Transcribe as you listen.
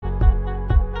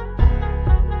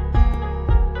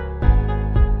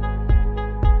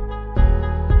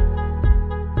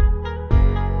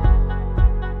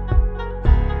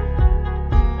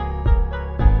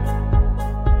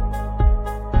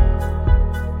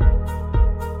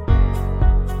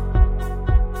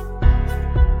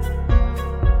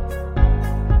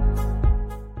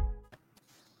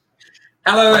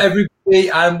Hello, everybody,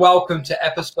 and welcome to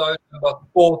episode number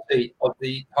 40 of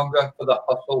the Hunger for the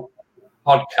Hustle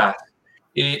podcast.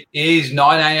 It is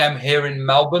 9 a.m. here in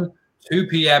Melbourne, 2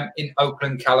 p.m. in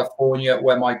Oakland, California,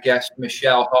 where my guest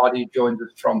Michelle Hardy joins us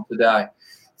from today.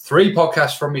 3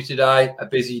 podcasts from me today, a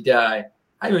busy day.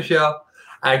 Hey, Michelle.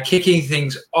 And kicking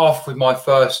things off with my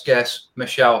first guest,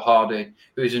 Michelle Hardy,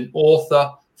 who is an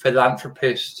author,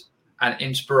 philanthropist, and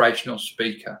inspirational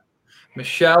speaker.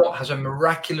 Michelle has a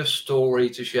miraculous story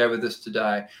to share with us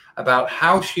today about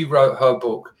how she wrote her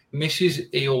book, Mrs.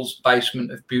 Eel's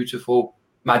Basement of Beautiful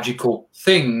Magical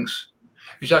Things.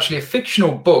 It's actually a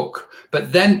fictional book,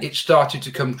 but then it started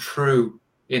to come true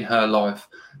in her life.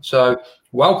 So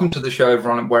welcome to the show,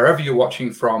 everyone, wherever you're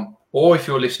watching from, or if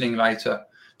you're listening later.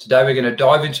 Today, we're going to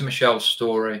dive into Michelle's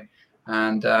story.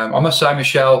 And I must say,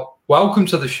 Michelle, welcome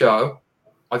to the show.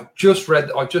 I've just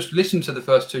listened to the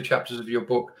first 2 chapters of your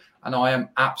book, and I am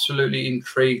absolutely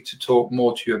intrigued to talk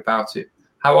more to you about it.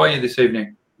 How are you this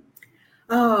evening?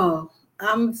 Oh,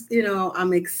 I'm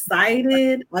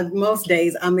excited. Most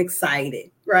days I'm excited,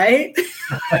 right?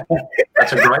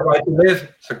 That's a great way to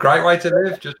live. It's a great way to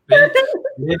live. Just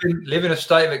live in a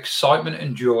state of excitement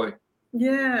and joy.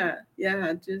 Yeah.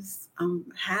 Just I'm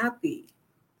happy.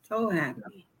 So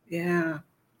happy. Yeah.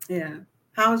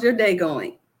 How's your day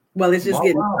going? Well, it's just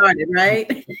getting started, right?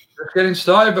 Just getting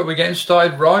started, but we're getting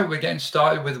started right. We're getting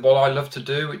started with what I love to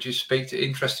do, which is speak to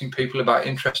interesting people about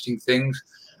interesting things.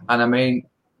 And I mean,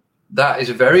 that is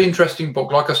a very interesting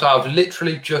book. Like I say, I've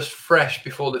literally just fresh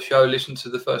before the show listened to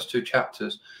the first 2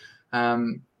 chapters.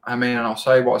 And I'll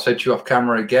say what I said to you off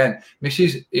camera again.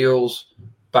 Mrs. Eel's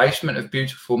Basement of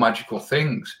Beautiful Magical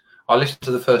Things. I listened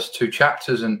to the first 2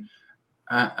 chapters, and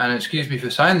excuse me for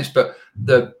saying this, but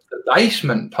the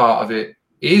basement part of it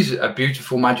is a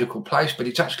beautiful, magical place, but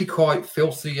it's actually quite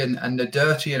filthy and a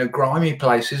dirty and a grimy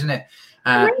place, isn't it?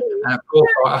 And of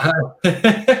course,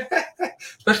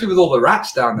 especially with all the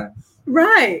rats down there.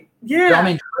 Right. Yeah. So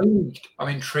I'm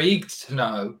intrigued to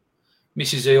know.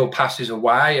 Mrs. Eel passes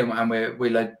away, and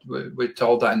we're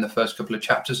told that in the first couple of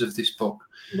chapters of this book.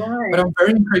 Right. But I'm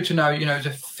very intrigued to know, it's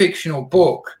a fictional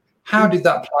book. How did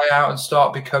that play out and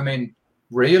start becoming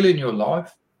real in your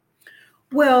life?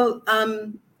 Well,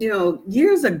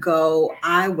 years ago,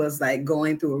 I was like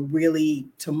going through a really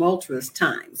tumultuous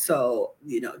time. So,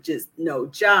 just no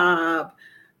job,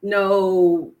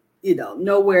 nowhere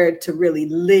to really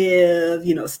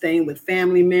live, staying with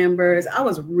family members. I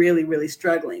was really, really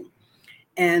struggling.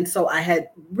 And so I had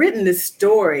written this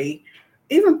story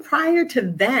even prior to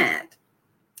that.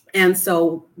 And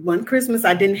so one Christmas,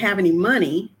 I didn't have any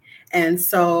money. And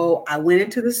so I went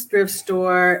into the thrift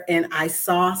store and I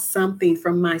saw something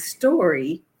from my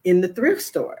story in the thrift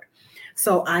store.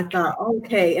 So I thought,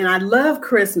 okay, and I love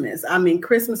Christmas. I mean,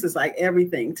 Christmas is like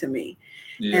everything to me.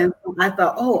 Yeah. And so I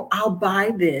thought, I'll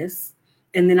buy this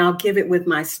and then I'll give it with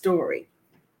my story.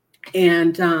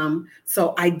 And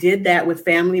so I did that with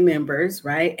family members,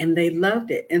 right? And they loved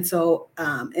it. And so,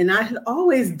 and I had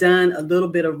always done a little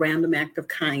bit of random act of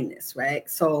kindness, right?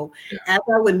 So as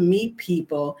I would meet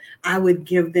people, I would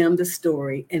give them the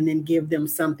story and then give them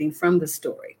something from the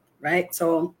story, right?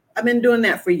 So I've been doing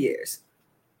that for years.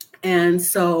 And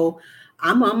so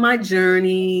I'm on my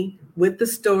journey with the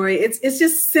story. It's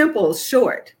just simple,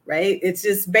 short, right? It's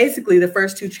just basically the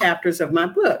first 2 chapters of my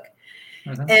book.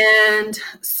 Mm-hmm. And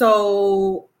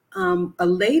so a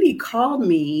lady called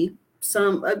me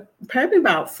probably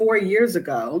about 4 years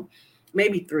ago,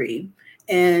 maybe 3.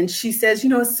 And she says,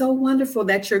 it's so wonderful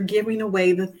that you're giving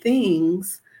away the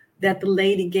things that the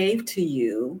lady gave to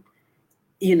you,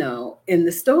 in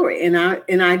the story. And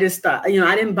I just thought,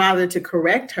 I didn't bother to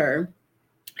correct her.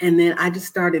 And then I just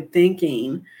started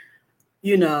thinking,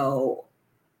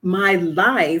 my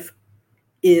life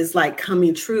is like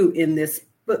coming true in this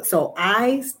book. So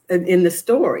in the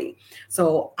story,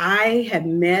 so I had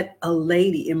met a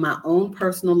lady in my own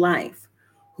personal life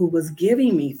who was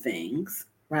giving me things,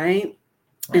 right?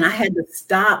 And I had to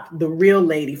stop the real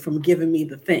lady from giving me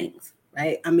the things,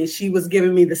 right? I mean, she was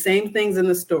giving me the same things in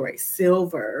the story,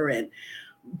 silver and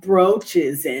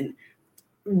brooches and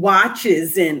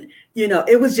watches. And,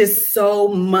 it was just so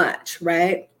much,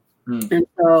 right? And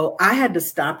so I had to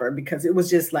stop her because it was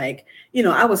just like,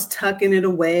 I was tucking it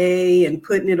away and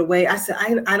putting it away. I said,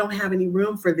 I don't have any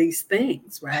room for these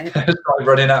things, right? It's like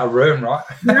running out of room, right?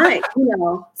 Right.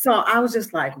 So I was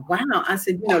just like, wow. I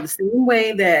said, the same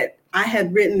way that I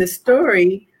had written the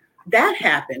story, that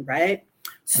happened, right?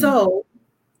 So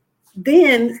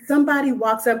then somebody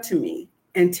walks up to me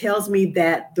and tells me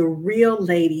that the real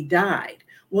lady died.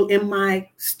 Well, in my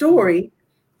story,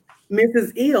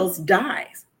 Mrs. Eel's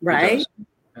dies. Right.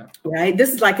 Yeah. Right.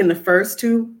 This is like in the first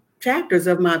 2 chapters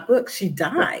of my book, she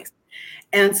dies.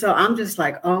 And so I'm just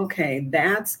like, okay,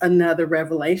 that's another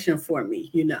revelation for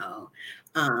me,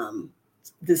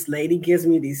 this lady gives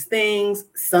me these things.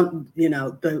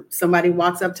 Somebody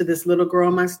walks up to this little girl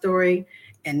in my story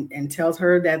and tells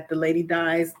her that the lady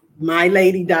dies. My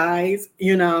lady dies,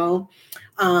 even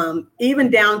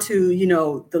down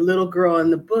to, the little girl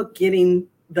in the book getting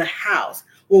the house.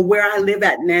 Well, where I live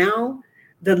at now,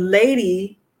 the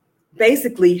lady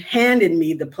basically handed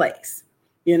me the place,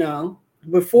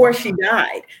 before she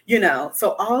died,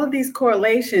 so all of these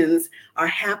correlations are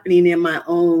happening in my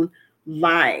own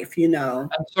life, I'm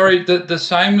sorry, the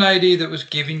same lady that was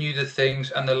giving you the things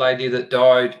and the lady that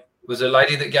died was the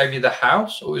lady that gave you the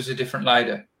house, or was it a different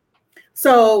lady?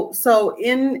 So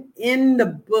in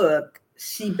the book,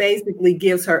 she basically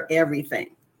gives her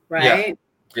everything, right?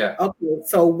 Yeah. Okay.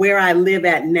 So where I live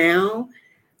at now,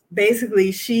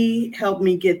 basically she helped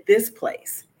me get this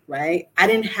place, right? I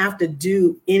didn't have to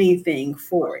do anything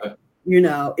for it.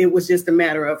 It was just a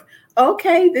matter of,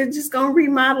 okay, they're just going to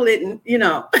remodel it. And,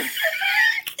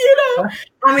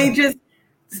 I mean, just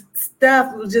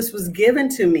stuff just was given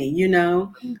to me,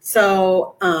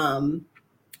 So,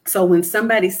 so when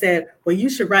somebody said, well, you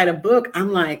should write a book,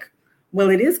 I'm like, well,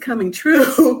 it is coming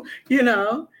true,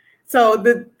 So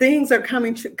the things are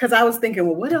coming true, because I was thinking,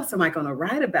 well, what else am I going to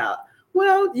write about?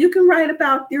 Well, you can write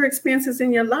about your experiences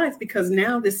in your life, because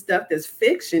now this stuff that's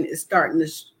fiction is starting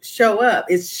to show up.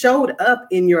 It's showed up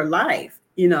in your life,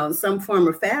 in some form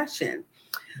or fashion.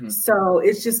 Mm-hmm. So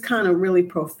it's just kind of really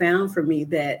profound for me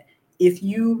that if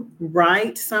you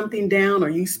write something down or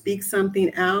you speak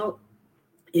something out,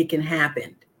 it can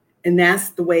happen. And that's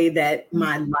the way that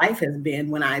my life has been.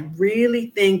 When I really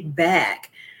think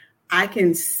back, I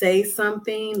can say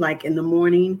something like in the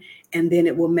morning, and then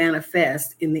it will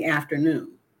manifest in the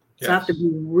afternoon. Yes. So I have to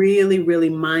be really, really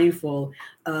mindful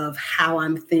of how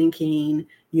I'm thinking,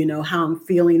 how I'm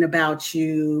feeling about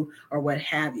you or what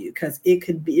have you, because it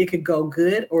could go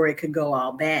good or it could go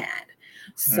all bad.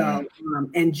 So,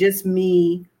 and just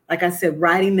me, like I said,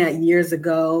 writing that years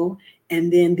ago, and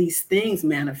then these things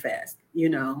manifest,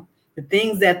 the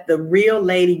things that the real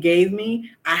lady gave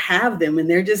me, I have them, and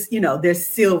they're just, they're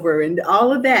silver and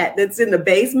all of that that's in the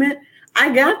basement.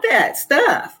 I got that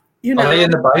stuff, Are they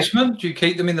in the basement? Do you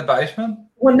keep them in the basement?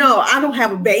 Well, no, I don't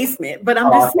have a basement, but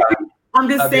I'm just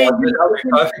saying. That'd be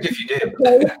perfect if you did.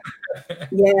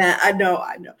 Yeah, I know.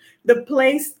 The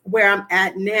place where I'm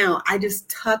at now, I just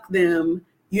tuck them,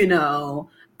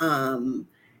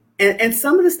 and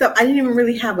some of the stuff I didn't even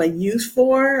really have a use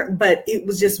for, but it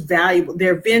was just valuable.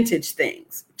 They're vintage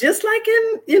things, just like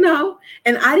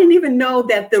and I didn't even know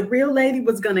that the real lady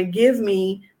was going to give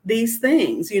me these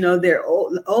things, they're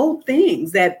old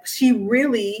things that she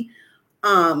really,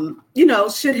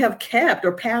 should have kept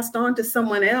or passed on to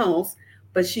someone else,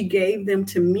 but she gave them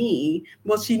to me.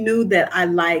 Well, she knew that I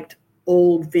liked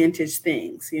old vintage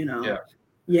things, Yeah.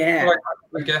 Well,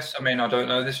 I guess, I don't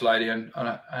know this lady, and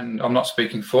I'm not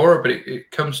speaking for her, but it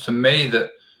comes to me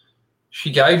that she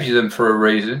gave you them for a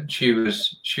reason.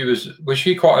 Was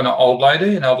she quite an old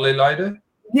lady, an elderly lady?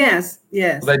 Yes.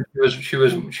 Well, then she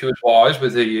was wise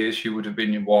with her years. She would have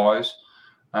been wise,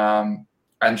 and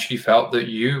she felt that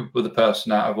you were the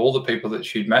person out of all the people that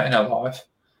she'd met in her life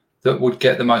that would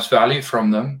get the most value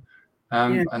from them,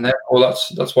 and therefore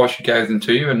that's why she gave them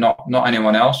to you, and not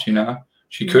anyone else.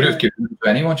 She could have given them to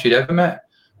anyone she'd ever met,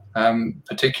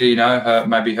 particularly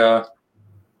her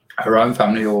own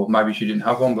family, or maybe she didn't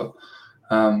have one. But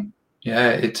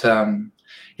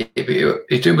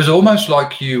it was almost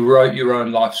like you wrote your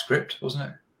own life script, wasn't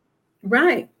it?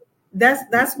 Right.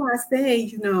 That's why I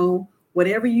say,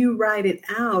 whatever you write it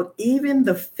out, even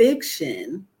the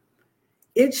fiction,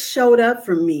 it showed up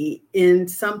for me in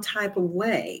some type of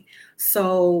way.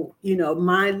 So,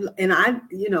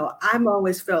 I've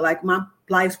always felt like my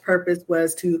life's purpose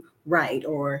was to write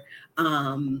or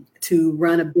to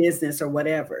run a business or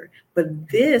whatever. But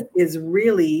this is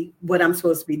really what I'm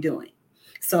supposed to be doing.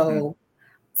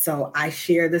 So I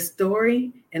share the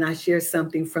story, and I share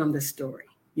something from the story,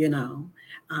 and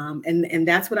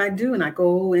that's what I do. And I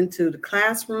go into the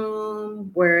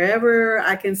classroom, wherever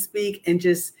I can speak, and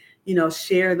just,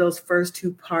 share those first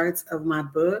two parts of my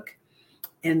book,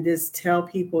 and just tell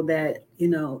people that,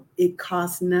 it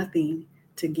costs nothing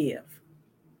to give,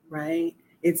 right?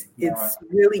 It's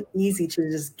really easy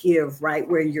to just give right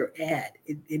where you're at.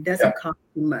 It doesn't cost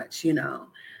too much,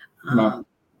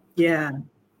 Yeah.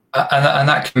 And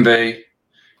that can be,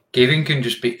 giving can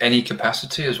just be any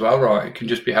capacity as well, right? It can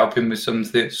just be helping with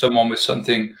someone with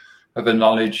something of a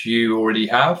knowledge you already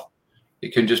have.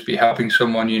 It can just be helping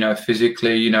someone,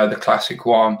 physically, the classic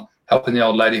one, helping the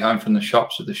old lady home from the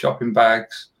shops with the shopping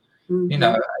bags. you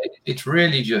know, it's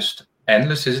really just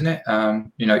endless, isn't it?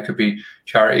 You know, it could be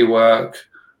charity work,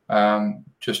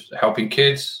 just helping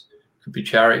kids. It could be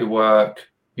charity work.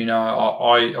 You know,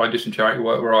 I do some charity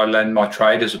work where I lend my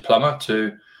trade as a plumber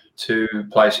to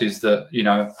places that, you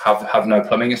know, have no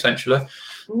plumbing essentially.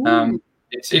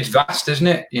 It's vast, isn't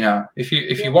it? You know, if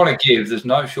you want to give, there's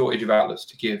no shortage of outlets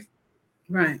to give.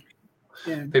 Right.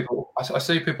 Yeah. People, I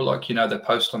see people like, you know, they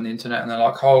post on the internet and they're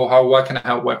like, oh, where can I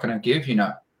help? Where can I give? You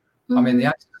know, I mean, the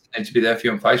answer doesn't need to be there for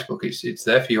you on Facebook. It's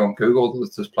there for you on Google.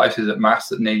 There's places at mass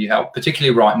that need your help,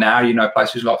 particularly right now. You know,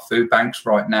 places like food banks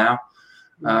right now.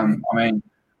 I mean,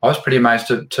 I was pretty amazed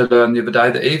to learn the other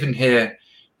day that even here,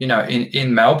 you know,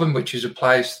 in Melbourne, which is a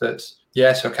place that's,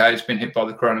 yes, okay, it's been hit by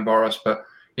the coronavirus, but,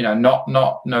 you know, not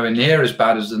nowhere near as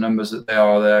bad as the numbers that they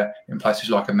are there in places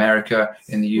like America,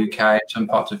 in the UK, some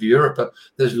parts of Europe. But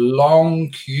there's long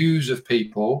queues of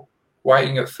people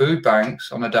waiting at food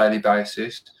banks on a daily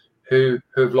basis who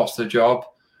have lost their job,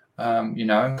 you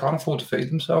know, and can't afford to feed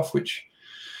themselves, which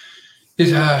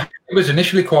is it was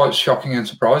initially quite shocking and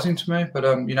surprising to me. But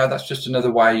you know, that's just another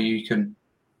way you can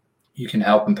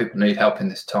help, and people need help in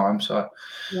this time. So,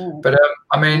 but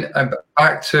I mean,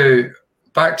 back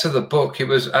to the book, it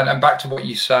was, and back to what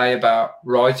you say about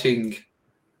writing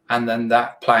and then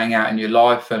that playing out in your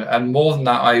life. And more than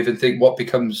that, I even think what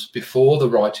becomes before the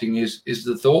writing is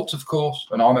the thoughts, of course.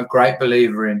 And I'm a great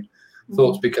believer in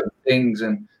thoughts become things.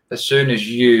 And as soon as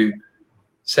you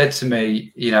said to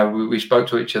me, you know, we spoke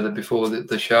to each other before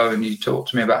the show, and you talked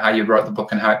to me about how you wrote the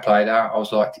book and how it played out, I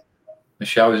was like,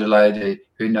 Michelle is a lady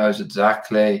who knows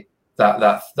exactly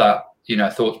that you know,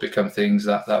 thoughts become things,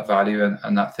 that value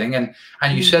and that thing. And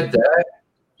you said there,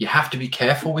 you have to be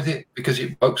careful with it because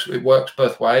it works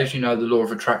both ways. You know, the law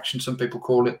of attraction, some people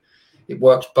call it. It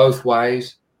works both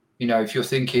ways. You know, if you're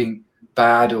thinking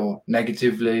bad or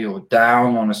negatively or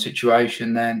down on a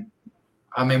situation, then,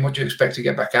 I mean, what do you expect to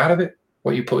get back out of it?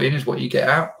 What you put in is what you get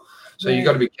out. So you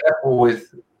got to be careful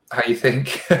with how you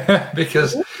think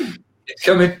because it's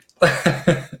coming.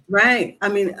 Right. I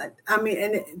mean,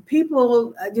 and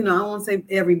people, you know, I won't say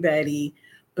everybody,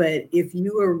 but if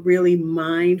you are really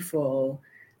mindful,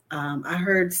 I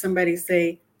heard somebody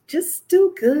say, just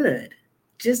do good,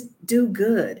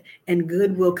 and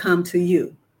good will come to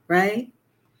you. Right.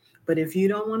 But if you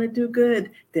don't want to do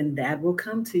good, then that will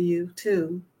come to you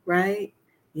too. Right.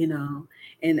 You know,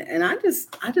 and I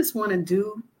just want to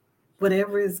do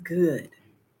whatever is good.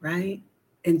 Right.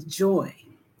 And joy.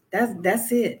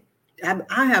 That's it.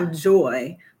 I have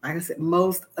joy, like I said,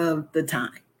 most of the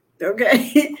time.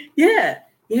 Okay. Yeah.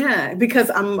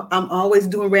 Because I'm always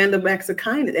doing random acts of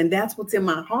kindness, and that's what's in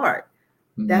my heart.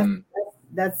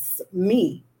 That's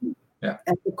me. Yeah.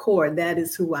 At the core, that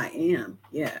is who I am.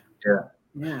 Yeah.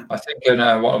 I think one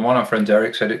of our friends,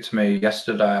 Eric, said it to me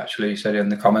yesterday. Actually, he said it in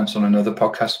the comments on another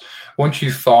podcast. Once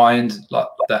you find like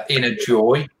that inner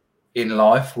joy in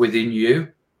life within you,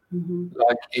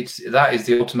 like that is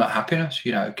the ultimate happiness.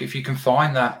 You know, if you can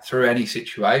find that through any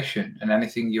situation and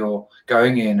anything you're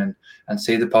going in, and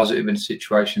see the positive in the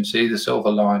situation, see the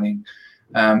silver lining,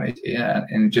 and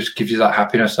it just gives you that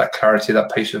happiness, that clarity,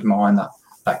 that peace of mind,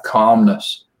 that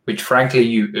calmness, which frankly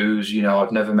you ooze. You know,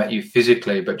 I've never met you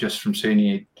physically, but just from seeing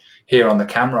you here on the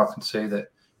camera, I can see that,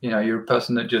 you know, you're a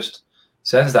person that just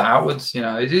sends that outwards. You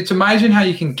know, it's amazing how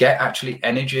you can get actually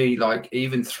energy, like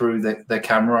even through the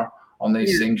camera on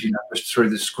these things, you know, just through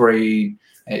the screen.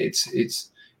 It's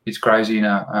crazy, you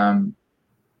know.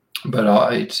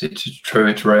 But it's true,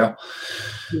 it's real.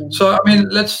 Yeah. So I mean,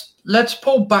 let's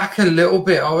pull back a little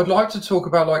bit. I would like to talk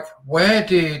about, like, where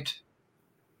did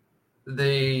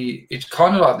it's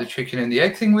kind of like the chicken and the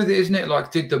egg thing with it, isn't it?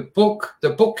 Like, did the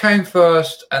book came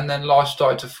first and then life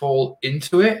started to fall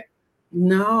into it?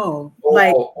 No,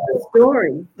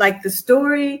 the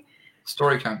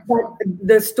story came.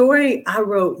 The story I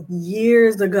wrote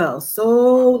years ago,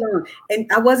 so long,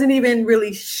 and I wasn't even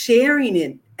really sharing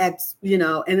it at, you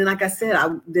know. And then, like I said,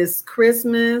 this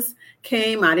Christmas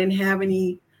came, I didn't have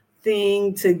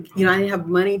anything to, you know, I didn't have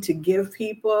money to give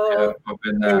people. Yeah, I've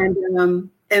been there.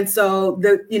 And so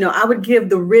I would give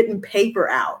the written paper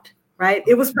out, right?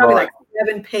 It was probably like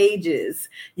 7 pages,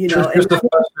 you know. Just the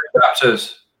first 2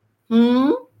 chapters.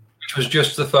 Which was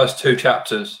just the first 2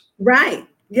 chapters. Right.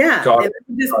 Yeah. And I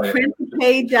just print the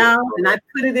page out and I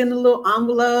put it in a little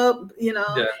envelope, you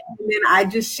know, and then I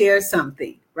just share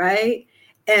something, right?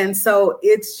 And so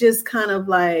it's just kind of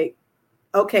like,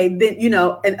 okay, then, you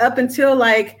know, and up until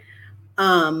like,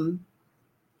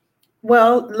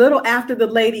 well, a little after the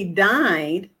lady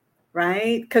died,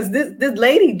 right? Because this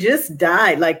lady just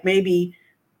died like maybe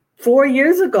 4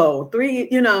 years ago, 3,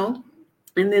 you know.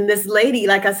 And then this lady,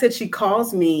 like I said, she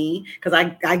calls me because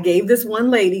I gave this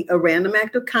one lady a random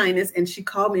act of kindness, and she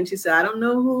called me and she said, I don't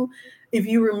know who, if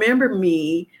you remember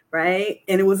me, right?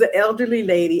 And it was an elderly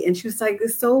lady, and she was like,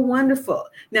 it's so wonderful.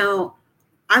 Now,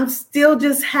 I'm still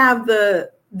just have the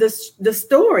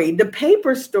story, the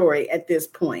paper story at this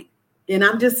point. And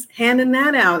I'm just handing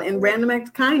that out in random act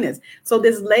of kindness. So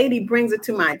this lady brings it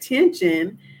to my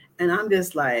attention, and I'm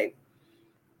just like,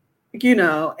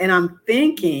 and I'm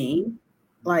thinking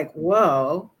like,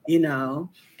 whoa, and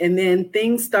then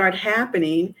things start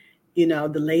happening,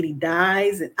 the lady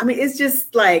dies. I mean, it's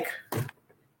just like,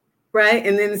 right.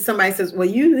 And then somebody says, well,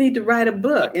 you need to write a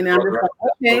book. And I'm just like,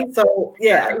 okay, so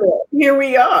yeah, look, here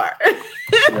we are.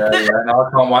 Yeah. No,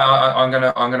 I can't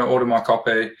wait. I'm gonna order my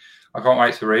copy. I can't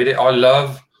wait to read it.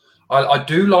 I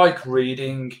do like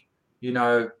reading,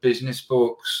 business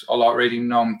books. I like reading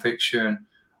nonfiction.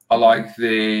 I like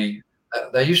they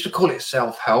used to call it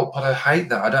self-help, but I hate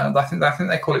that. I think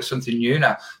they call it something new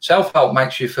now. Self-help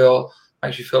makes you feel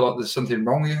like there's something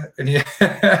wrong with you, and you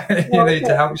need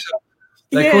to help yourself.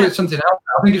 They call it something else.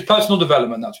 I think it's personal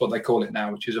development. That's what they call it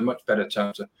now, which is a much better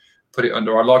term to put it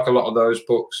under. I like a lot of those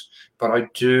books, but I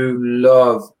do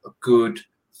love a good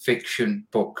fiction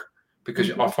book,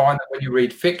 because I find that when you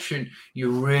read fiction,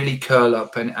 you really curl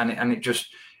up and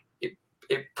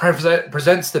it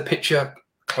presents the picture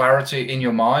clarity in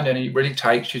your mind, and it really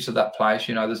takes you to that place.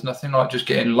 There's nothing like just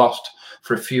getting lost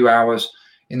for a few hours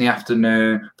in the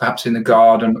afternoon, perhaps in the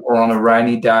garden or on a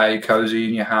rainy day, cozy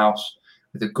in your house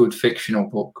with a good fictional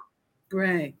book.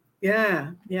 Right.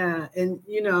 Yeah. And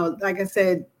like I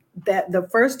said, that the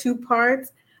first two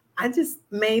parts, I just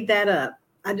made that up.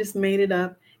 I just made it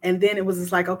up. And then it was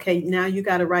just like, okay, now you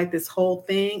got to write this whole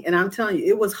thing. And I'm telling you,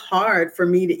 it was hard for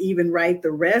me to even write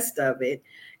the rest of it,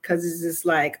 because it's just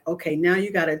like, okay, now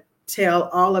you got to tell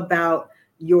all about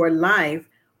your life,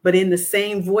 but in the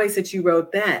same voice that you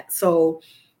wrote that. So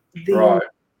the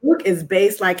book is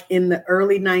based like in the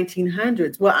early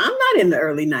 1900s. Well, I'm not in the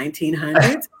early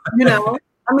 1900s,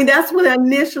 I mean, that's when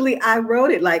initially I wrote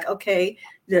it, like, okay,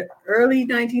 the early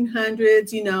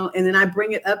 1900s, and then I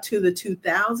bring it up to the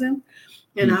 2000s.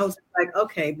 And I was like,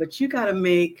 okay, but you got to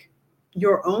make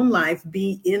your own life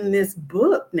be in this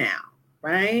book now.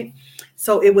 Right.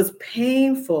 So it was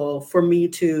painful for me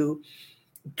to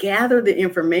gather the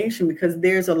information, because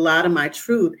there's a lot of my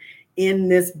truth in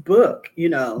this book.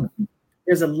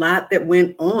 There's a lot that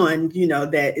went on,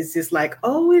 that is just like,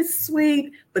 oh, it's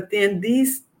sweet. But then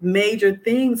these major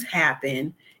things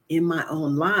happen in my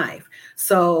own life.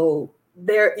 So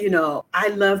there, I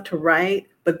love to write,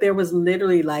 but there was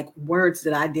literally like words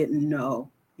that I didn't know,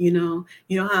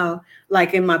 how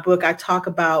like in my book, I talk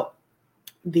about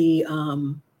the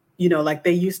like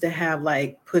they used to have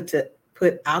like put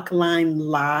alkaline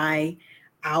lye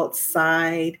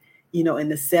outside, in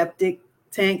the septic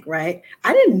tank, right?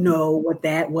 I didn't know what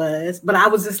that was, but I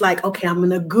was just like, okay, I'm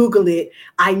gonna Google it.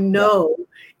 I know,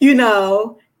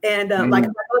 and like if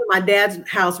I go to my dad's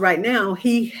house right now,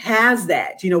 he has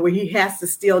that, where he has to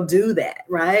still do that,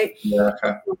 right? Yeah.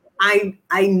 Okay.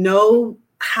 I know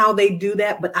how they do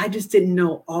that, but I just didn't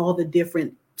know all the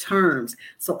different terms.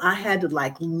 So I had to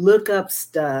like look up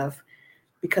stuff,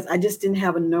 because I just didn't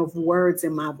have enough words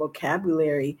in my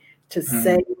vocabulary to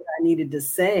say what I needed to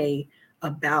say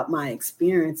about my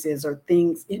experiences or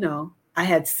things, I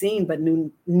had seen, but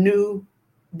knew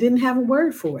didn't have a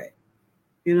word for it,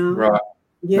 Right.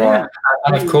 Yeah. Right.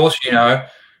 And of course,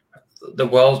 the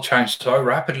world changed so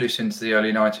rapidly since the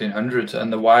early 1900s,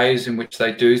 and the ways in which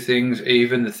they do things,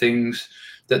 even the things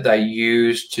that they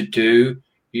used to do,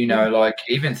 like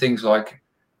even things like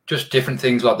just different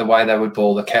things, like the way they would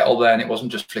boil the kettle then. It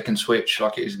wasn't just flick and switch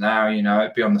like it is now,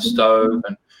 it'd be on the stove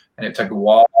and it'd take a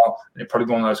while, and it'd probably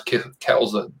be one of those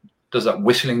kettles that does that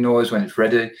whistling noise when it's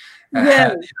ready.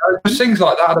 Yeah. Things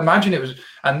like that. I'd imagine it was,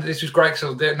 and this is great.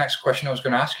 So the next question I was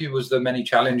going to ask you was the many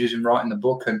challenges in writing the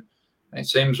book, and it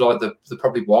seems like there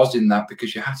probably was in that,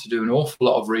 because you had to do an awful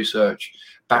lot of research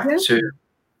back to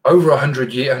over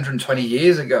 120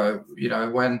 years ago,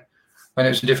 when it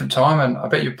was a different time. And I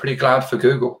bet you're pretty glad for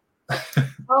Google.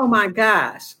 Oh my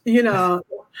gosh.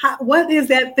 What is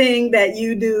that thing that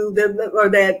you do or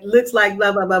that looks like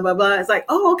blah, blah, blah, blah, blah. It's like,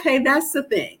 oh, okay, that's the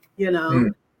thing,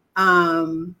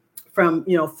 from,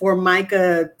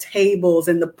 Formica tables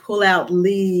and the pull out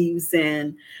leaves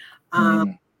and,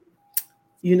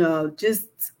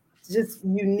 just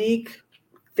unique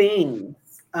things,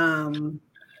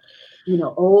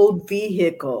 old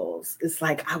vehicles. It's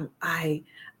like,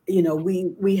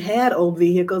 we had old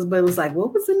vehicles, but it was like,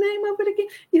 what was the name of it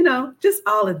again? Just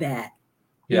all of that.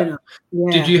 Yeah.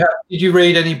 Did you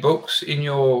read any books in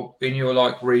your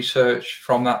like research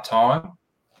from that time?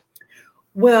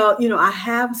 Well, I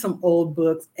have some old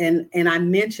books, and I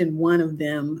mentioned one of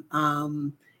them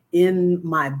in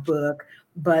my book.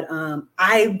 But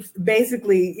I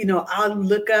basically, I'll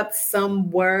look up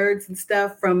some words and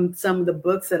stuff from some of the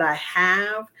books that I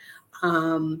have,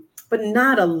 but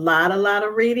not a lot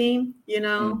of reading,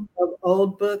 of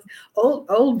old books,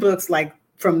 old books like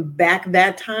from back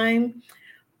that time.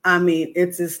 I mean,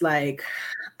 it's just like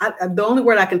the only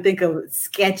word I can think of is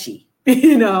sketchy,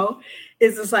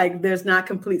 It's just like there's not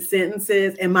complete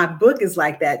sentences. And my book is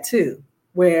like that too,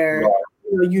 where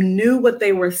Right. you knew what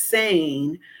they were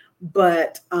saying,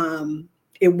 but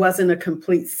it wasn't a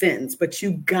complete sentence, but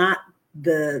you got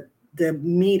the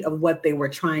meat of what they were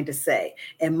trying to say.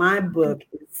 And my book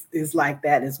is like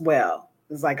that as well.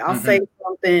 It's like I'll say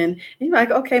something, and you're like,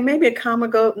 okay, maybe a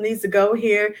comma needs to go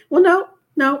here. Well,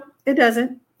 no, it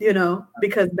doesn't.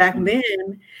 Because back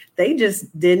then they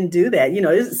just didn't do that.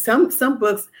 There's some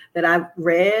books that I've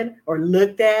read or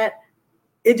looked at,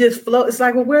 it just flows. It's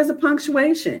like, well, where's the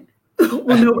punctuation? Well,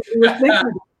 nobody was thinking about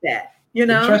that,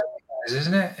 Interesting,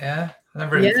 isn't it? Yeah, I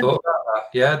never really Yeah. thought about that.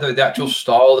 Yeah, the actual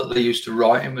style that they used to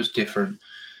write in was different,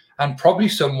 and probably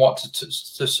somewhat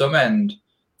to some end,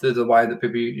 the way that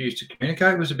people used to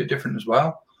communicate was a bit different as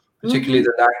well. Particularly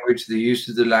the language, the use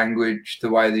of the language, the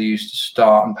way they used to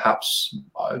start and perhaps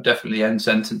definitely end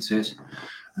sentences.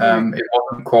 It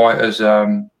wasn't quite as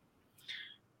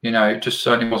it just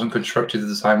certainly wasn't constructed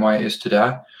the same way it is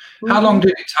today. How long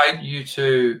did it take you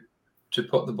to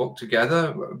put the book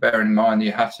together? Bearing in mind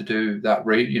you had to do that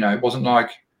read. It wasn't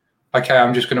like, okay,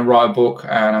 I'm just going to write a book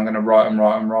and I'm going to write and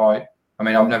write and write. I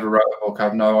mean, I've never wrote a book. I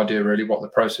have no idea really what the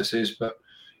process is, but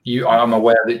I'm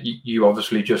aware that you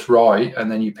obviously just write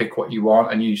and then you pick what you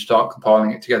want and you start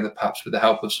compiling it together, perhaps with the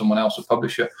help of someone else, a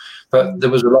publisher. But there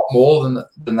was a lot more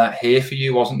than that here for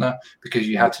you, wasn't there? Because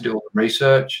you had to do all the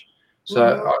research.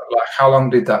 So, how long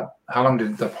did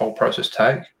the whole process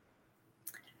take?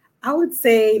 I would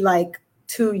say like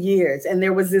 2 years. And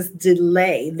there was this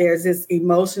delay. There's this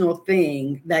emotional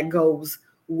thing that goes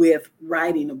with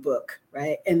writing a book,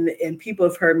 right? And people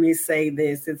have heard me say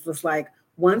this. It's just like,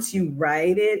 once you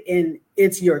write it and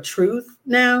it's your truth,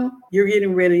 now you're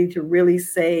getting ready to really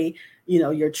say,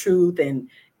 your truth and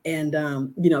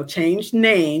change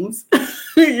names,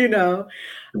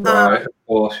 Right, of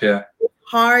course, yeah.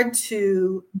 hard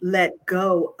to let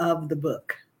go of the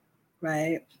book,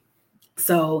 right?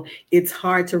 So it's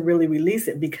hard to really release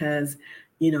it because,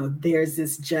 there's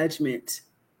this judgment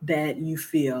that you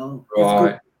feel,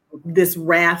 Right. this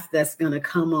wrath that's going to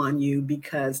come on you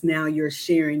because now you're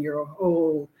sharing your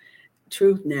whole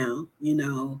truth now,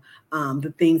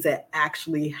 the things that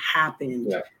actually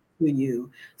happened to you.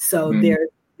 So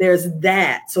there's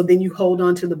that. So then you hold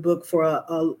on to the book for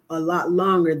a lot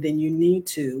longer than you need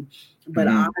to. But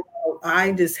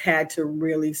I just had to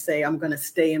really say, I'm going to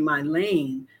stay in my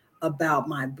lane about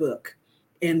my book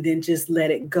and then just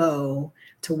let it go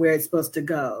to where it's supposed to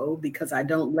go, because I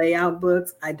don't lay out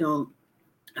books. I don't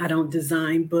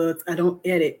design books. I don't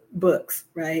edit books,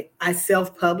 right? I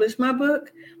self-publish my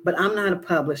book, but I'm not a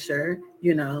publisher,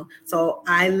 so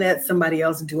I let somebody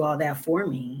else do all that for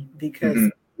me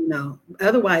because,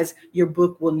 otherwise your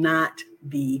book will not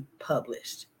be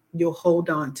published. You'll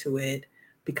hold on to it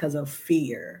because of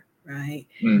fear, right?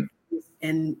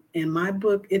 And in my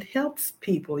book, it helps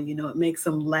people, it makes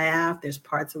them laugh. There's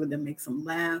parts of it that makes them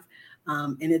laugh.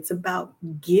 And it's about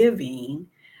giving.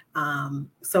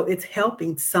 So it's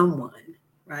helping someone,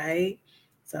 right?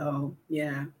 So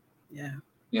yeah.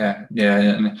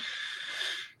 And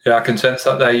I can sense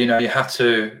that there.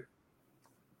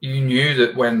 You knew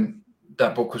that when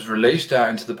that book was released out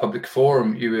into the public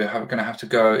forum, you were going to have to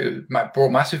go. It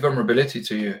brought massive vulnerability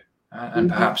to you, and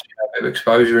perhaps a bit of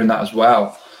exposure in that as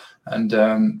well. And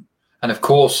of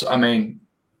course, I mean,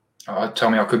 tell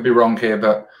me I could be wrong here,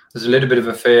 but there's a little bit of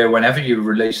a fear whenever you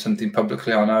release something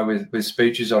publicly. I know with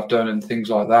speeches I've done and things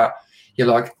like that, you're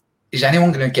like, is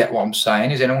anyone going to get what I'm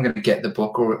saying? Is anyone going to get the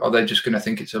book, or are they just going to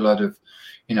think it's a load of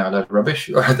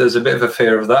rubbish? There's a bit of a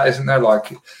fear of that, isn't there?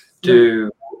 Like,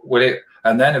 will it?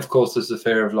 And then of course there's the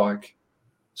fear of, like,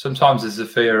 sometimes there's the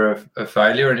fear of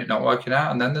failure and it not working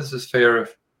out, and then there's this fear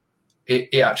of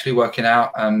it actually working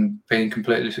out and being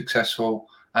completely successful.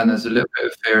 And there's a little bit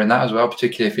of fear in that as well,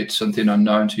 particularly if it's something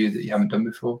unknown to you that you haven't done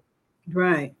before.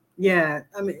 Right. Yeah.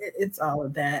 I mean, it's all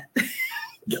of that.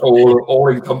 all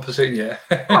encompassing, yeah.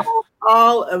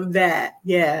 all of that,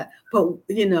 yeah. But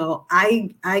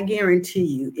I guarantee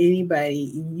you,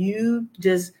 anybody, you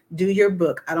just do your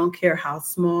book. I don't care how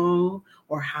small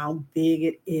or how big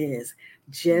it is.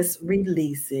 Just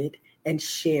release it and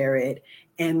share it.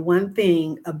 And one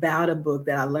thing about a book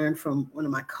that I learned from one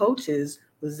of my coaches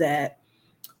was that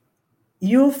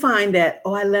you'll find that,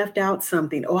 oh, I left out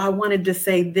something. Oh, I wanted to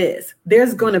say this.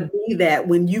 There's going to be that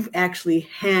when you've actually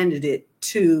handed it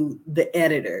to the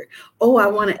editor. Oh, I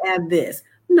want to add this.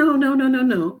 No.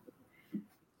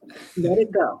 Let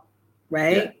it go,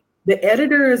 right? Yeah. The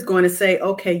editor is going to say,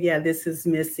 okay, yeah, this is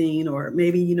missing, or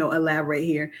maybe, elaborate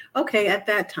here. Okay, at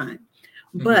that time.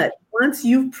 Mm-hmm. But once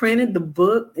you've printed the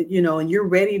book, and you're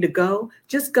ready to go,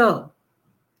 just go.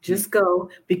 Just go,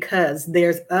 because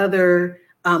there's other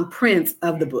prints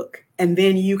of the book. And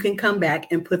then you can come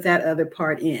back and put that other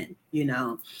part in,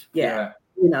 Yeah.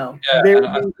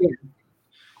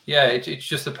 It's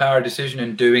just the power of decision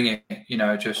and doing it,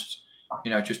 just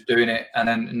doing it, and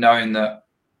then knowing that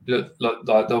look,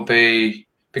 like there'll be,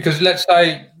 because let's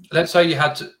say you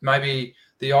had to, maybe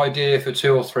the idea for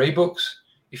 2 or 3 books.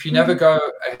 If you never go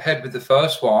ahead with the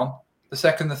first one, the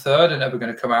second, the third are never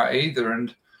going to come out either.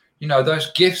 And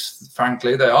those gifts,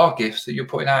 frankly, they are gifts that you're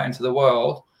putting out into the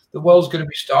world. The world's going to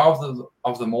be starved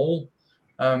of them all,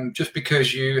 just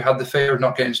because you had the fear of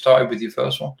not getting started with your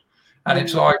first one. And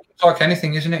it's like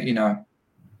anything, isn't it?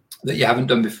 That you haven't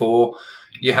done before.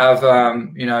 You have,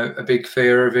 a big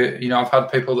fear of it. I've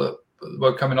had people that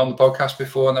were coming on the podcast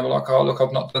before, and they were like, "Oh, look,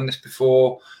 I've not done this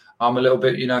before. I'm a little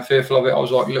bit, fearful of it." I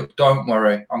was like, "Look, don't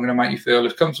worry. I'm going to make you feel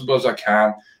as comfortable as I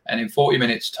can. And in 40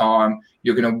 minutes time,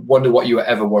 you're going to wonder what you were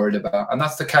ever worried about." And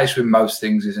that's the case with most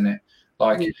things, isn't it?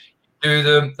 Like, you do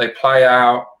them, they play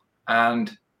out,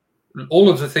 and all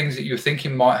of the things that you're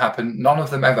thinking might happen, none of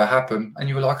them ever happen. And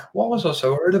you were like, what was I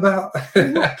so worried about?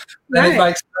 Then it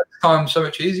makes time so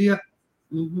much easier.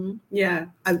 Mm-hmm. Yeah.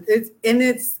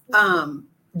 It's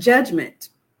judgment.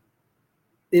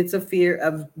 It's a fear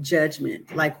of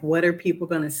judgment. Like, what are people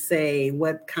going to say?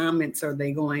 What comments are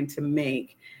they going to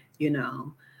make?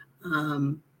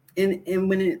 And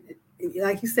when it,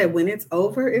 like you said, when it's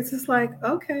over, it's just like,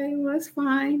 okay, well, it's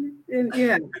fine. And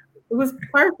yeah, it was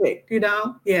perfect,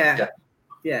 Yeah.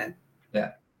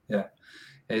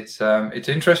 It's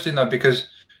interesting though, because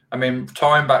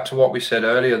tying back to what we said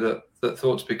earlier, that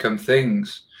thoughts become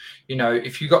things.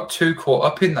 If you got too caught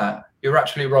up in that, you're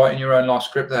actually writing your own life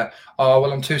script there. Oh,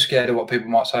 well, I'm too scared of what people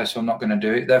might say, so I'm not going to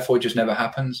do it. Therefore, it just never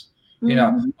happens. Mm-hmm.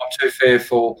 I'm too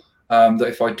fearful that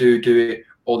if I do it,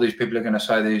 all these people are going to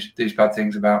say these bad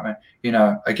things about me.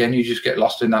 Again, you just get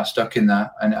lost in that, stuck in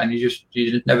that, and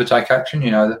you never take action.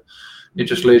 It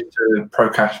just leads to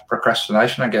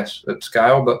procrastination, I guess, at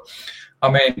scale. But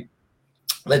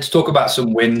let's talk about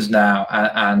some wins now,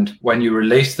 and when you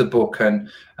released the book, and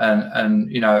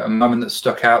a moment that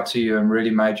stuck out to you and really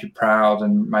made you proud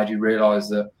and made you realize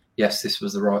that yes, this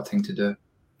was the right thing to do.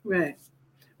 Right.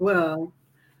 Well,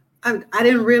 I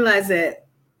didn't realize that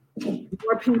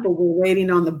more people were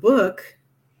waiting on the book,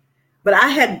 but I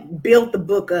had built the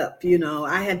book up.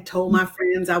 I had told my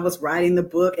friends I was writing the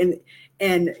book, and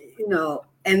then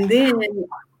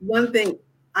one thing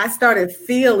I started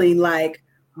feeling like,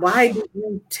 why did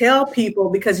you tell people?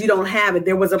 Because you don't have it.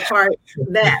 There was a part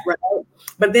of that, right?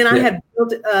 But then I had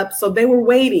built it up, so they were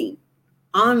waiting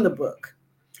on the book.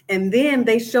 And then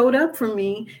they showed up for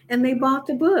me and they bought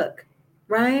the book,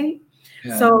 right?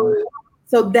 Yeah.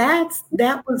 So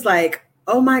that was like,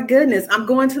 oh my goodness, I'm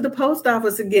going to the post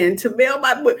office again to mail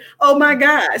my book. Oh my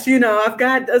gosh, I've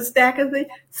got a stack of things.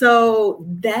 So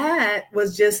that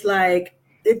was just like,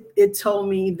 it told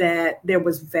me that there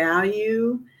was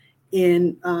value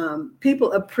in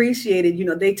people appreciated,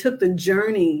 they took the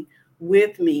journey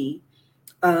with me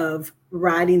of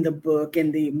writing the book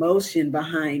and the emotion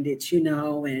behind it,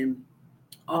 and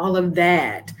all of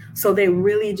that. So they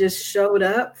really just showed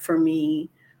up for me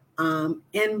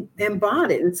and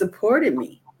bought it and supported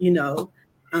me,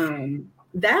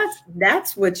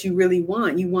 that's what you really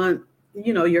want. You want,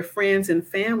 your friends and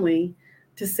family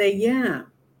to say, yeah.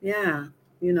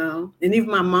 And even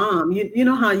my mom, you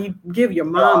know how you give your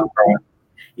mom,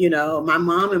 my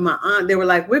mom and my aunt, they were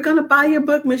like, we're going to buy your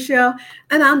book, Michelle.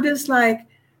 And I'm just like,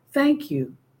 thank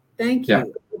you.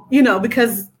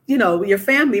 Because, your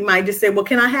family might just say, well,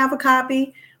 can I have a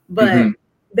copy? But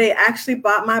they actually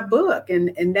bought my book,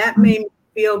 and that made me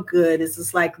feel good. It's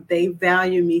just like they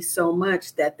value me so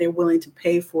much that they're willing to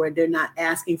pay for it. They're not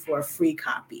asking for a free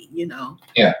copy,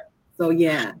 Yeah. So,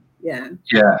 yeah.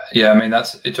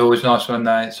 It's always nice when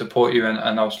they support you,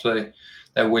 and obviously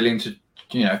they're willing to,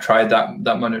 trade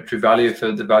that monetary value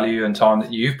for the value and time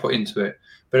that you've put into it.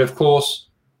 But of course,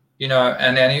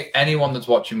 and anyone that's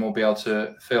watching will be able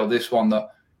to feel this one, that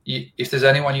if there's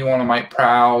anyone you want to make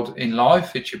proud in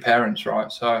life, it's your parents,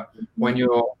 right? So when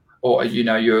your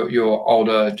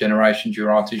older generations,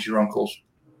 your aunties, your uncles.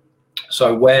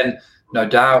 So no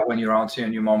doubt when your auntie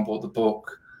and your mom bought the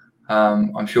book,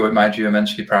 I'm sure it made you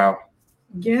immensely proud.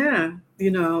 Yeah,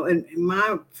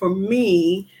 and for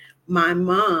me, my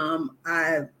mom,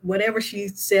 whatever she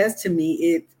says to me,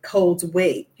 it holds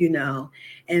weight.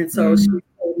 And so she Mm.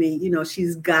 told me,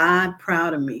 she's God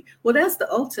proud of me. Well, that's the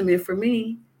ultimate for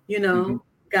me, you Mhm. know,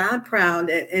 God proud.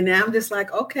 And I'm just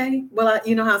like, okay, well,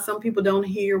 you know how some people don't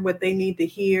hear what they need to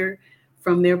hear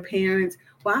from their parents.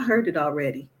 Well, I heard it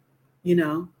already, you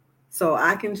know. So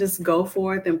I can just go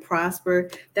forth and prosper.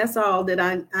 That's all that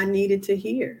I needed to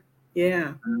hear.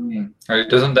 Yeah. Mm. It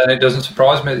doesn't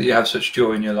surprise me that you have such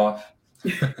joy in your life.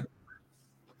 It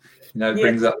Yeah.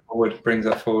 brings that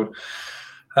forward.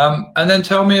 And then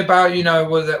tell me about,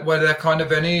 were there kind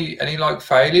of any like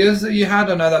failures that you had?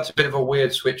 I know that's a bit of a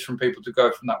weird switch from people to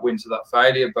go from that win to that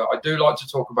failure, but I do like to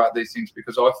talk about these things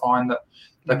because I find that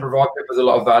they provide people with a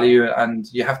lot of value, and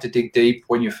you have to dig deep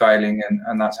when you're failing,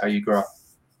 and that's how you grow.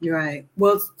 You're right.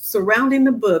 Well, surrounding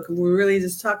the book, we're really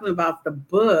just talking about the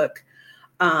book.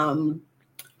 Um,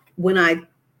 when I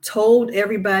told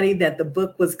everybody that the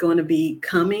book was going to be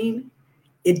coming,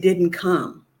 it didn't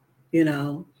come, you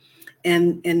know.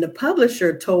 And the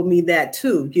publisher told me that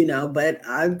too, but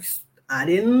I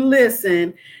didn't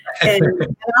listen. And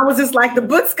I was just like, the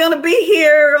book's going to be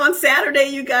here on Saturday,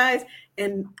 you guys.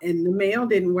 And the mail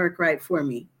didn't work right for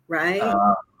me, right?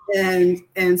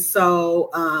 And so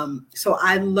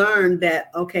I learned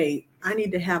that, okay, I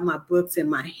need to have my books in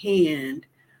my hand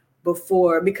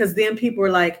because then people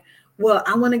are like, well,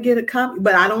 I want to get a copy,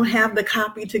 but I don't have the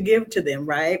copy to give to them,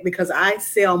 right? Because I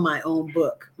sell my own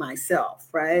book myself,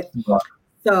 right?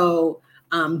 So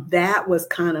that was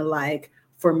kind of like,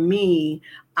 for me,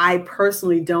 I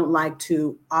personally don't like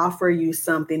to offer you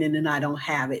something and then I don't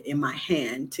have it in my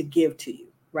hand to give to you,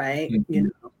 right? Mm-hmm.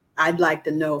 I'd like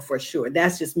to know for sure.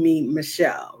 That's just me,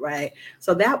 Michelle, right?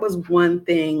 So that was one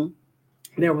thing.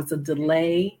 There was a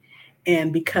delay.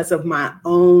 And because of my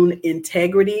own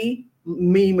integrity,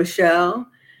 me, Michelle,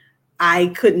 I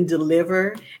couldn't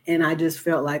deliver. And I just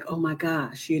felt like, oh my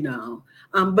gosh.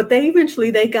 But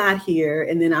they got here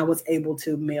and then I was able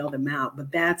to mail them out.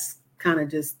 But that's kind of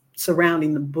just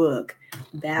surrounding the book.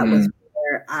 That was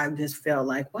where I just felt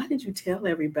like, why did you tell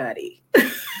everybody?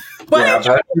 Why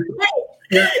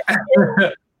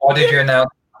did you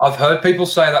announce? I've heard people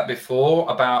say that before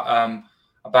about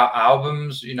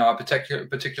albums. A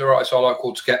particular artist I like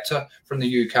called Skepta from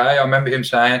the UK. I remember him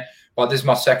saying, "Well, this is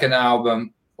my second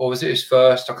album." Or was it his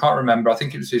first? I can't remember. I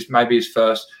think it was maybe his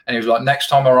first. And he was like, next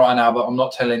time I write an album, I'm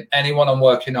not telling anyone I'm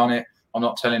working on it. I'm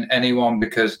not telling anyone,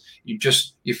 because you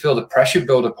feel the pressure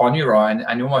build upon you, Ryan,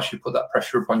 and almost you put that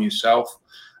pressure upon yourself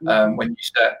when you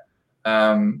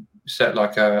set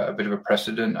like a bit of a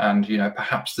precedent, and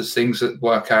perhaps there's things that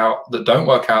don't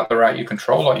work out the route you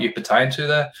control, like you pertain to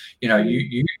there. You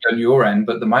done your end,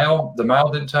 but the mail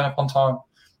didn't turn up on time.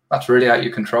 That's really out of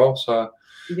your control. So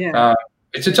yeah.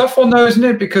 It's a tough one though, isn't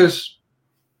it? Because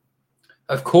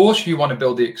of course you want to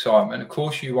build the excitement. Of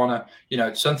course you want to,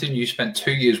 it's something you spent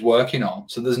 2 years working on.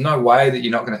 So there's no way that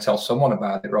you're not going to tell someone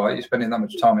about it, right? You're spending that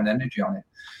much time and energy on it.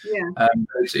 Yeah.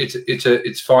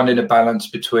 It's finding a balance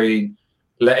between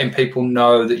letting people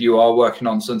know that you are working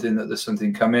on something, that there's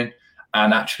something coming,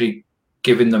 and actually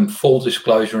giving them full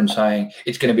disclosure and saying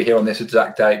it's going to be here on this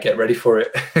exact date. Get ready for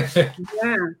it.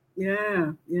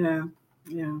 Yeah.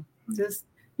 Just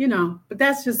but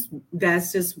that's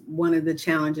just one of the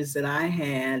challenges that I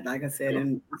had. Like I said,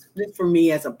 and just for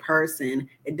me as a person,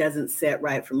 it doesn't set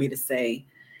right for me to say,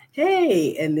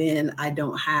 "Hey," and then I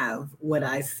don't have what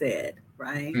I said.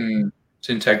 Right. It's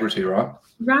integrity, right?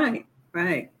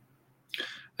 Right.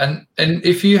 And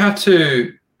if you had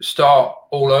to start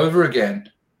all over again,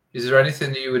 is there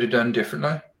anything that you would have done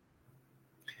differently?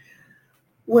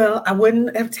 Well, I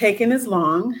wouldn't have taken as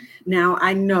long. Now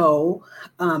I know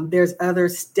there's other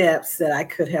steps that I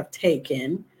could have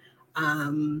taken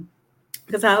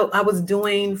because I was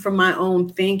doing from my own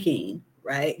thinking,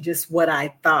 right? Just what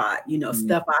I thought,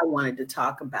 stuff I wanted to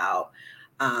talk about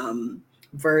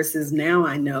versus now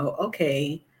I know,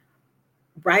 okay,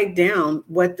 write down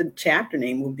what the chapter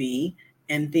name will be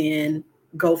and then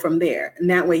go from there. And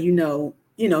that way, and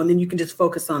then you can just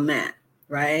focus on that,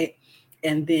 right?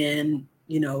 And then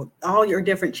all your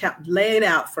different lay it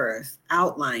out first,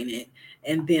 outline it,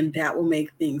 and then that will make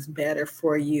things better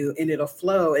for you and it'll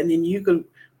flow. And then you could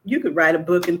write a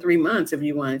book in 3 months if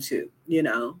you wanted to,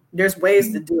 there's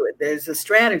ways to do it. There's a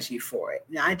strategy for it.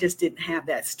 Now, I just didn't have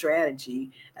that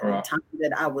strategy at the time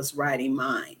that I was writing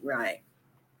mine. Right.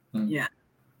 Yeah.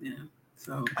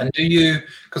 So, and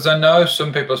because I know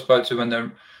some people I spoke to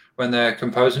when they're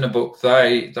composing a book,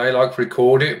 they like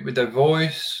record it with their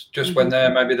voice just when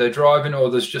maybe they're driving, or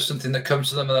there's just something that comes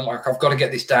to them and they're like, I've got to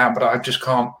get this down, but I just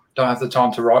can't don't have the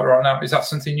time to write right now. Is that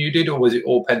something you did, or was it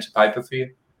all pen to paper for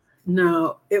you?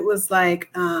 No, it was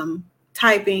like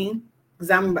typing,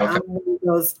 because I'm one of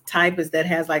those typists that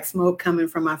has like smoke coming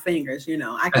from my fingers.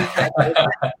 I can type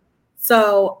it.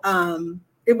 So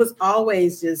it was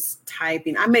always just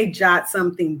typing. I may jot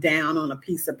something down on a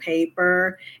piece of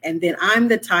paper, and then I'm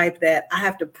the type that I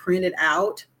have to print it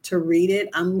out to read it.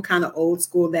 I'm kind of old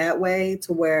school that way,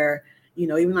 to where,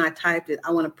 even though I typed it,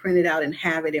 I want to print it out and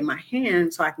have it in my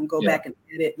hand so I can go back and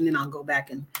edit, and then I'll go back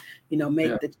and,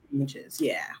 make the changes.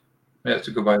 Yeah. Yeah, it's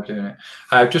a good way of doing it.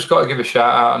 I've just got to give a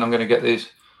shout out, and I'm going to get these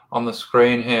on the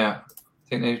screen here. I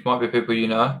think these might be people you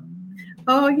know.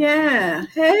 Oh yeah.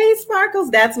 Hey, Sparkles.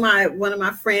 That's one of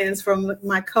my friends from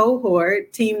my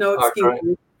cohort, Team No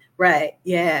Excuses. Right.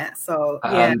 Yeah. So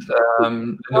yeah.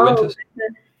 And Linda Winters.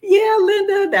 Yeah,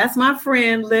 Linda. That's my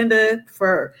friend, Linda,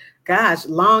 for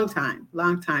long time.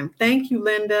 Thank you,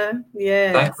 Linda.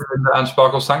 Yeah. Thank you, Linda. And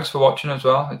Sparkles, thanks for watching as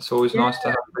well. It's always nice to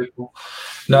have people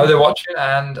know they're watching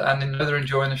and know they're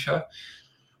enjoying the show.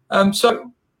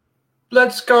 So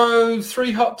let's go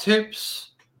 3 hot tips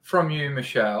from you,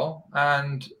 Michelle,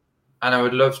 and I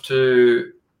would love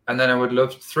to, and then I would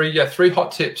love 3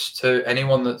 hot tips to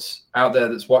anyone that's out there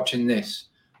that's watching this,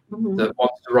 that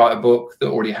wants to write a book, that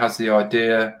already has the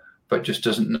idea but just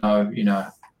doesn't know,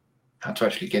 how to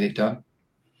actually get it done.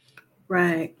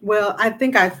 Right. Well, I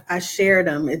think I shared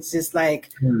them. It's just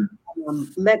like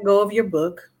let go of your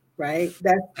book. Right.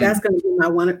 That's going to be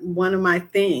one of my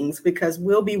things, because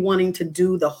we'll be wanting to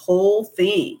do the whole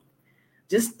thing.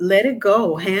 Just let it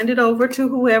go, hand it over to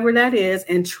whoever that is,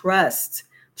 and trust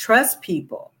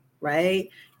people, right?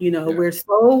 We're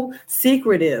so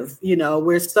secretive,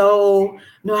 we're so,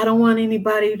 no, I don't want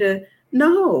anybody to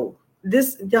know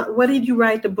this. What did you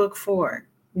write the book for?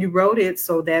 You wrote it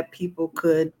so that people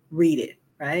could read it,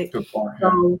 right? Good point,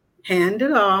 So hand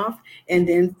it off, and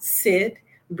then sit,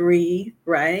 breathe,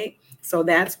 right? So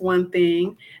that's one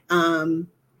thing, and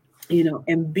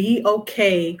be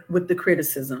okay with the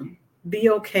criticism. Be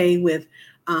okay with,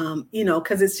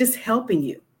 because it's just helping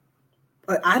you.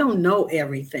 But I don't know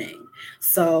everything.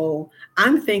 So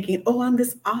I'm thinking, oh, I'm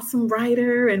this awesome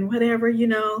writer and whatever,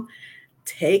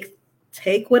 take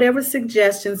whatever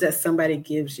suggestions that somebody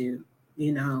gives you,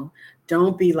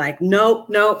 don't be like, nope,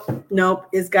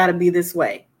 it's got to be this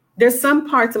way. There's some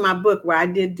parts of my book where I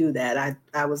did do that.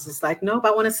 I was just like, nope, I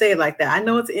want to say it like that. I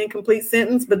know it's an incomplete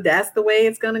sentence, but that's the way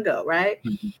it's going to go, right?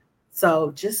 Mm-hmm.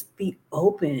 So just be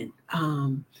open,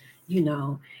 and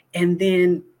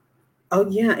then,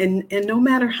 and no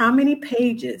matter how many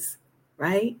pages,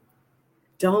 right?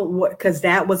 Don't, because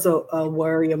that was a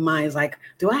worry of mine. It's like,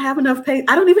 do I have enough pages?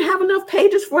 I don't even have enough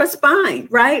pages for a spine,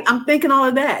 right? I'm thinking all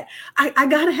of that. I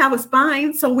got to have a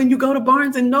spine. So when you go to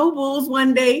Barnes and Nobles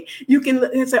one day, you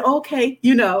can say, okay,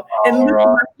 and look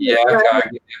right.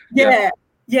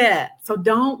 Yeah. So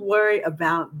don't worry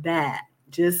about that.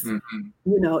 Just,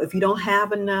 if you don't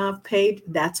have enough page,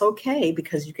 that's okay,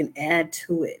 because you can add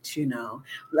to it,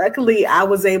 Luckily, I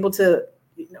was able to,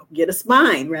 get a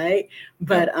spine, right?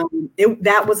 But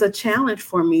that was a challenge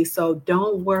for me. So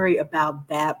don't worry about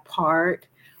that part.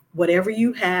 Whatever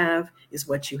you have is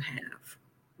what you have,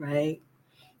 right?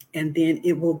 And then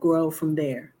it will grow from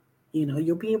there.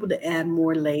 You'll be able to add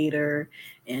more later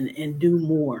and do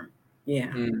more.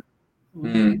 Yeah.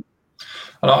 And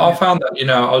I found that,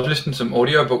 I was listening to some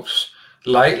audiobooks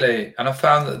lately, and I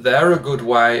found that they're a good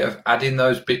way of adding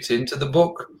those bits into the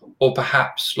book. Or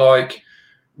perhaps, like,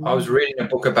 I was reading a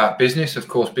book about business. Of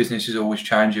course, business is always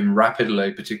changing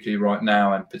rapidly, particularly right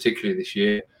now and particularly this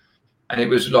year. And it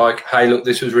was like, hey, look,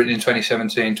 this was written in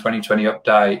 2017, 2020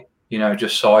 update,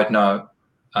 just side note,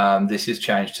 this has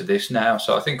changed to this now.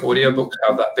 So I think audiobooks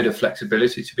have that bit of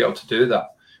flexibility to be able to do that,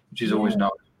 which is always nice.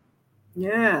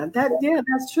 Yeah,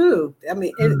 that's true. I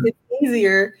mean, it's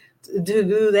easier to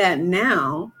do that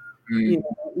now.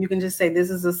 You can just say, this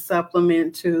is a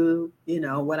supplement to,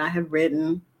 what I have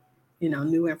written,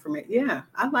 new information. Yeah,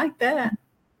 I like that.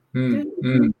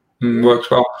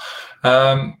 Works well.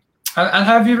 And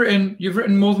have you've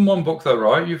written more than one book though,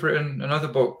 right? You've written another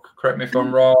book, correct me if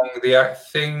I'm wrong, The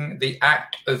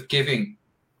Act of Giving.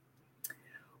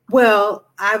 Well,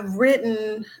 I've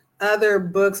written other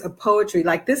books of poetry.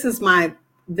 Like this is my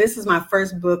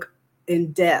first book,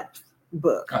 in depth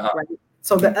book. Right?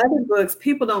 So the other books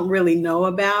people don't really know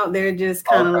about. They're just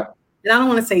kind of, and I don't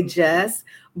want to say just,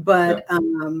 but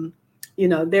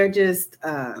they're just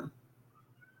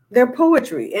they're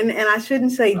poetry, and I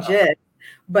shouldn't say just,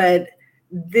 but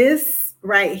this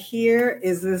right here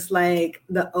is just like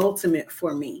the ultimate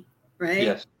for me, right?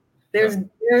 Yes.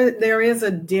 There is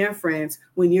a difference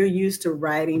when you're used to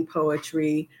writing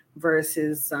poetry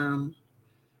versus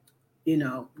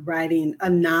writing a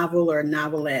novel or a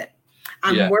novelette.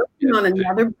 I'm working on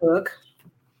another book,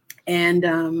 and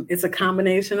it's a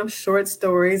combination of short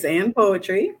stories and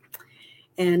poetry,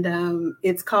 and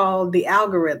it's called The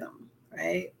Algorithm,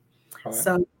 right?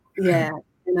 So yeah,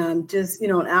 and just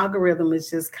an algorithm is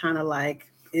just kind of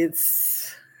like,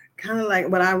 it's kind of like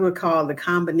what I would call the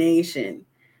combination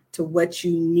to what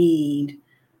you need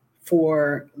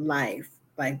for life,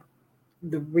 like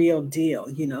the real deal,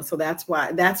 so that's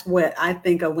what I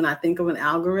think of when I think of an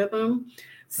algorithm.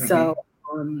 So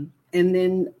and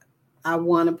then I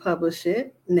want to publish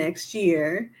it next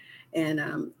year,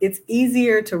 and it's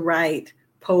easier to write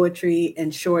poetry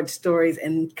and short stories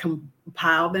and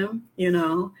compile them,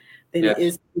 than it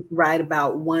is to write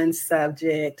about one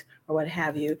subject or what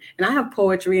have you. And I have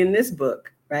poetry in this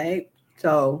book, right?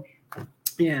 So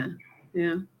yeah.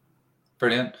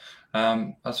 Brilliant.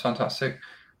 That's fantastic.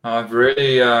 I've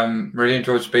really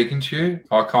enjoyed speaking to you.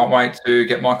 I can't wait to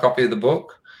get my copy of the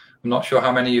book. I'm not sure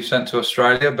how many you've sent to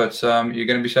Australia, but you're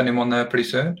going to be sending one there pretty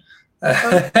soon.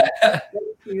 Thank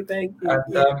you.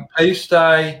 And, please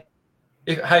stay.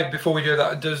 Before we do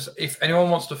that, if anyone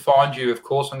wants to find you, of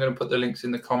course, I'm going to put the links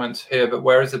in the comments here, but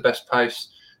where is the best place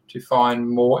to find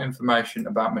more information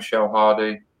about Michelle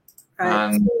Hardy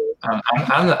and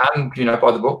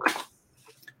buy the book?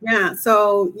 Yeah,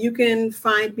 so you can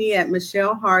find me at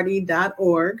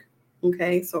michellehardy.org.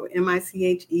 Okay, so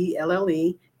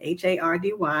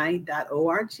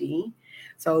MICHELLEHARDY.org.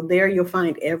 So there you'll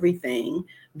find everything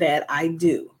that I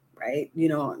do, right?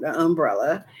 The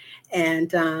umbrella. And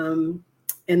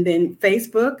then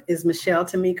Facebook is Michelle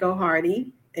Tamiko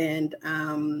Hardy, and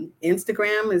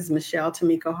Instagram is Michelle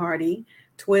Tamiko Hardy.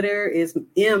 Twitter is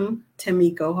M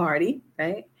Tamiko Hardy,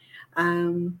 right?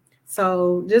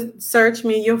 So just search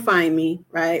me, you'll find me,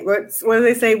 right? What do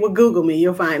they say? Well, Google me,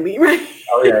 you'll find me, right?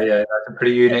 Oh yeah, that's a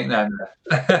pretty unique name.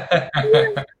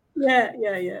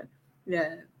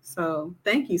 Yeah. So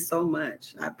thank you so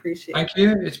much. I appreciate it. Thank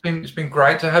you. It's been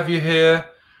great to have you here,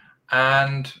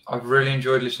 and I've really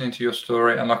enjoyed listening to your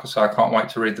story. And like I say, I can't wait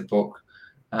to read the book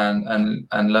and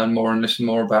learn more and listen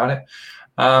more about it.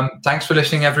 Thanks for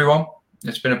listening, everyone.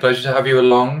 It's been a pleasure to have you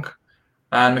along.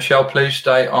 And Michelle, please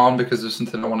stay on because there's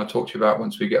something I want to talk to you about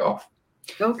once we get off.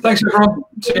 Okay. Thanks, everyone.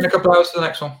 See you in a couple of hours for the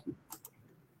next one.